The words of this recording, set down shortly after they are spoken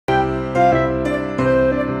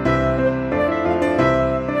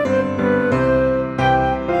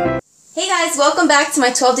welcome back to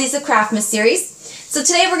my 12 Days of Craftmas series. So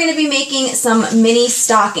today we're going to be making some mini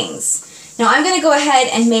stockings. Now I'm going to go ahead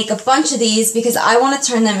and make a bunch of these because I want to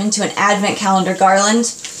turn them into an advent calendar garland.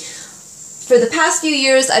 For the past few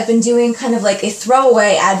years I've been doing kind of like a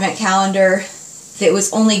throwaway advent calendar that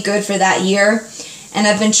was only good for that year, and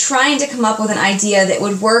I've been trying to come up with an idea that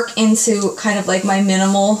would work into kind of like my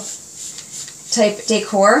minimal type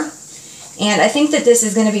decor, and I think that this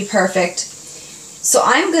is going to be perfect. So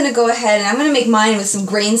I'm going to go ahead and I'm going to make mine with some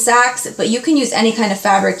grain sacks, but you can use any kind of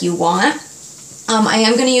fabric you want. I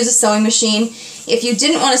am going to use a sewing machine. If you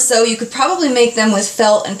didn't want to sew, you could probably make them with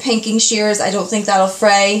felt and pinking shears. I don't think that'll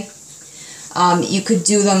fray. You could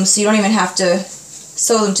do them so you don't even have to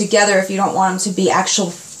sew them together if you don't want them to be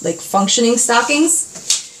actual like functioning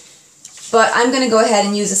stockings. But I'm going to go ahead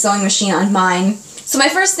and use a sewing machine on mine. So my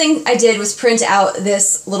first thing I did was print out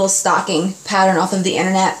this little stocking pattern off of the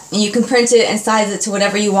internet, and you can print it and size it to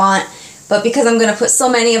whatever you want, but because I'm going to put so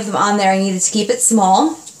many of them on there I needed to keep it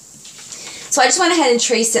small. So I just went ahead and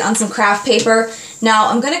traced it on some craft paper. Now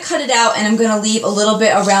I'm going to cut it out and I'm going to leave a little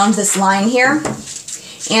bit around this line here,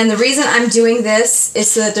 and the reason I'm doing this is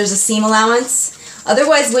so that there's a seam allowance.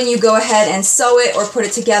 Otherwise, when you go ahead and sew it or put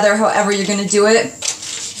it together, however you're going to do it,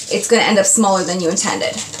 it's going to end up smaller than you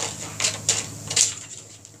intended.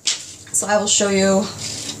 So I will show you,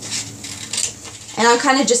 and I'm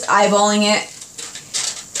kind of just eyeballing it.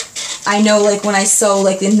 I know like when I sew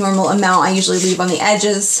like the normal amount I usually leave on the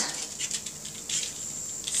edges.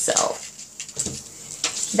 So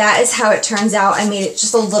that is how it turns out. I made it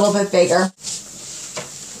just a little bit bigger.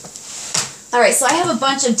 Alright, so I have a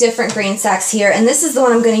bunch of different grain sacks here, and this is the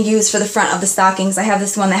one I'm going to use for the front of the stockings. I have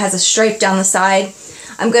this one that has a stripe down the side.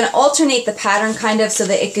 I'm going to alternate the pattern kind of so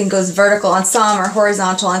that it goes vertical on some or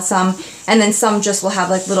horizontal on some, and then some just will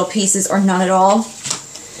have like little pieces or none at all.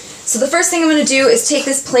 So the first thing I'm going to do is take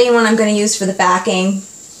this plain one I'm going to use for the backing,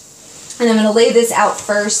 and I'm going to lay this out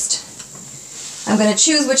first. I'm going to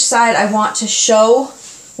choose which side I want to show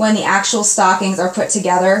when the actual stockings are put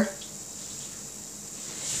together.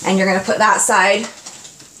 And you're going to put that side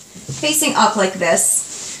facing up like this.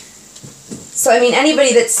 So I mean,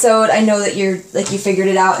 anybody that's sewed, I know that you figured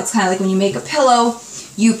it out. It's kind of like when you make a pillow,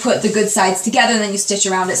 you put the good sides together and then you stitch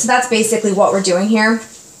around it. So that's basically what we're doing here.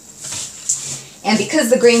 And because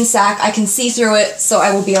the grain sack, I can see through it, so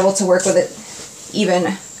I will be able to work with it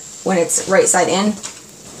even when it's right side in.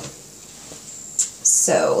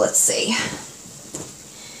 So let's see.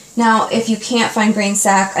 Now, if you can't find grain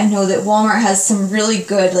sack, I know that Walmart has some really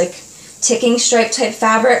good like ticking stripe type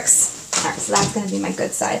fabrics. All right, so that's going to be my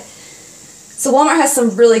good side. So Walmart has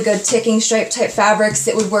some really good ticking stripe type fabrics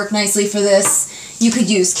that would work nicely for this. You could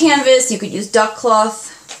use canvas, you could use duck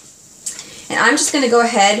cloth. And I'm just going to go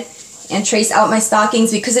ahead and trace out my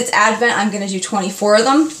stockings. Because it's Advent, I'm going to do 24 of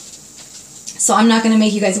them. So I'm not going to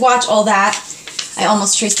make you guys watch all that. I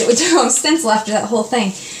almost traced it with the wrong stencil after that whole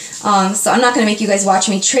thing. So I'm not going to make you guys watch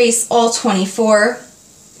me trace all 24.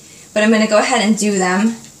 But I'm going to go ahead and do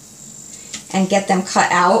them and get them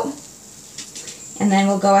cut out. And then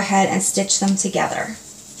we'll go ahead and stitch them together.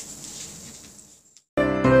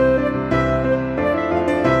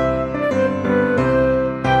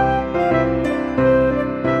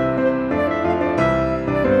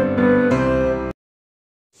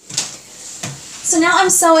 So now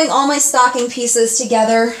I'm sewing all my stocking pieces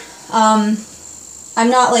together. I'm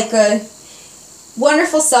not like a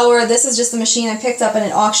wonderful sewer. This is just a machine I picked up at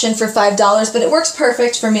an auction for $5, but it works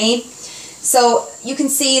perfect for me. So you can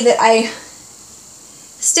see that I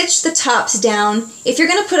stitch the tops down. If you're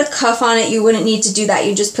going to put a cuff on it, you wouldn't need to do that.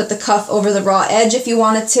 You just put the cuff over the raw edge if you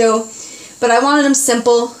wanted to. But I wanted them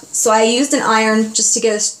simple, so I used an iron just to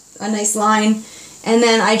get a nice line. And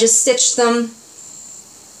then I just stitched them.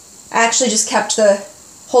 I actually just kept the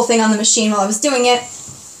whole thing on the machine while I was doing it.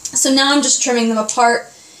 So now I'm just trimming them apart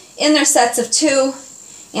in their sets of 2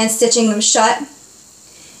 and stitching them shut.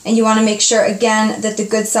 And you want to make sure, again, that the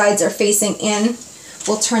good sides are facing in.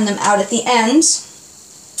 We'll turn them out at the end.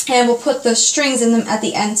 And we'll put the strings in them at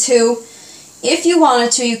the end too. If you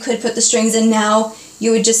wanted to, you could put the strings in now.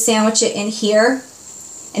 You would just sandwich it in here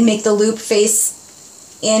and make the loop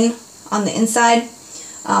face in on the inside.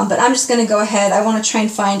 But I'm just going to go ahead. I want to try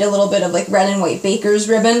and find a little bit of like red and white baker's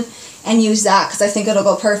ribbon and use that because I think it'll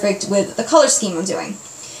go perfect with the color scheme I'm doing.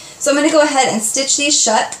 So I'm going to go ahead and stitch these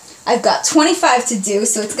shut. I've got 25 to do,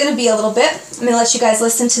 so it's going to be a little bit. I'm going to let you guys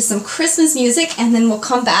listen to some Christmas music, and then we'll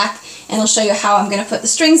come back and I'll show you how I'm going to put the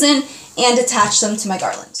strings in and attach them to my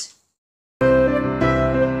garland.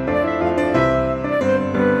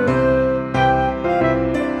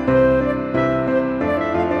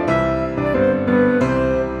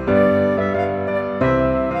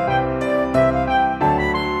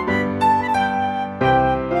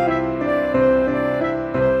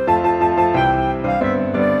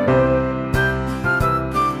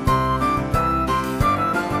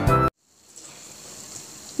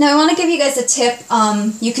 Now I want to give you guys a tip.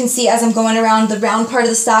 You can see as I'm going around the round part of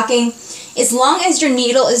the stocking, as long as your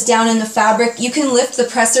needle is down in the fabric, you can lift the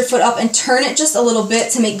presser foot up and turn it just a little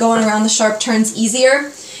bit to make going around the sharp turns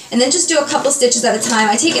easier. And then just do a couple stitches at a time.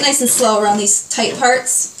 I take it nice and slow around these tight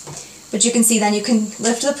parts. But you can see then you can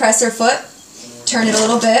lift the presser foot, turn it a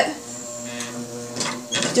little bit,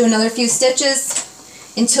 do another few stitches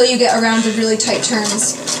until you get around the really tight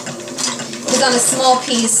turns. Because on a small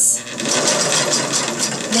piece,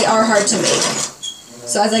 they are hard to make.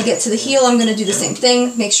 So as I get to the heel, I'm going to do the same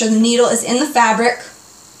thing. Make sure the needle is in the fabric.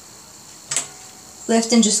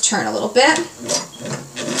 Lift and just turn a little bit.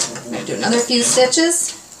 I'm going to do another few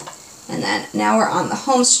stitches. And then now we're on the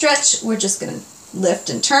home stretch. We're just going to lift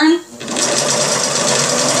and turn.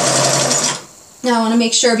 Now I want to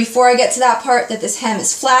make sure before I get to that part that this hem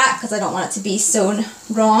is flat because I don't want it to be sewn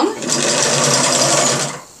wrong.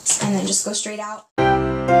 And then just go straight out.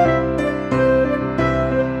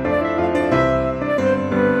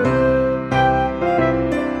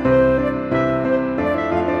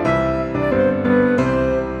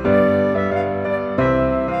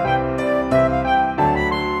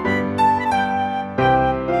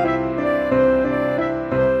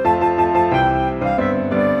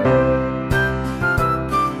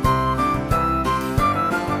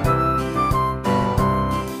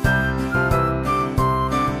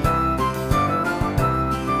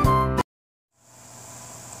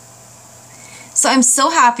 So I'm so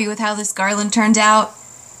happy with how this garland turned out.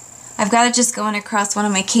 I've got it just going across one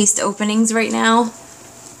of my cased openings right now.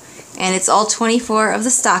 And it's all 24 of the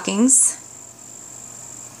stockings.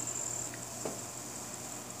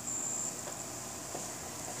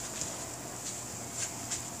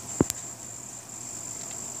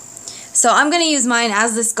 So I'm going to use mine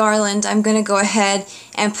as this garland. I'm going to go ahead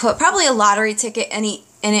and put probably a lottery ticket in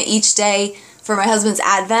it each day for my husband's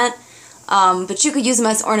Advent. But you could use them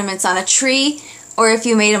as ornaments on a tree, or if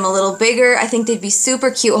you made them a little bigger, I think they'd be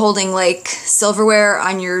super cute holding like silverware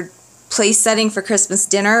on your place setting for Christmas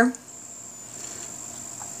dinner.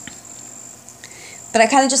 But I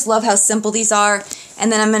kind of just love how simple these are.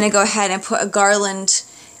 And then I'm going to go ahead and put a garland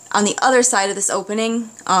on the other side of this opening.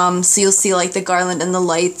 So you'll see like the garland and the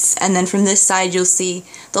lights, and then from this side you'll see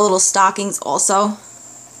the little stockings also.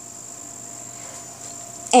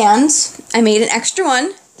 And I made an extra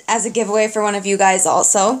one as a giveaway for one of you guys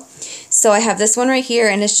also. So I have this one right here,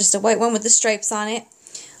 and it's just a white one with the stripes on it.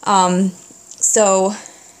 So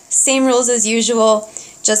same rules as usual,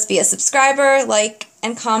 just be a subscriber, like,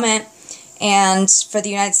 and comment, and for the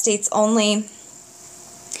United States only.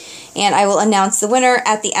 And I will announce the winner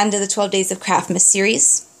at the end of the 12 Days of Craftmas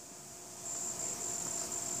series.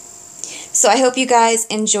 So I hope you guys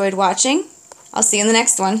enjoyed watching. I'll see you in the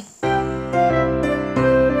next one.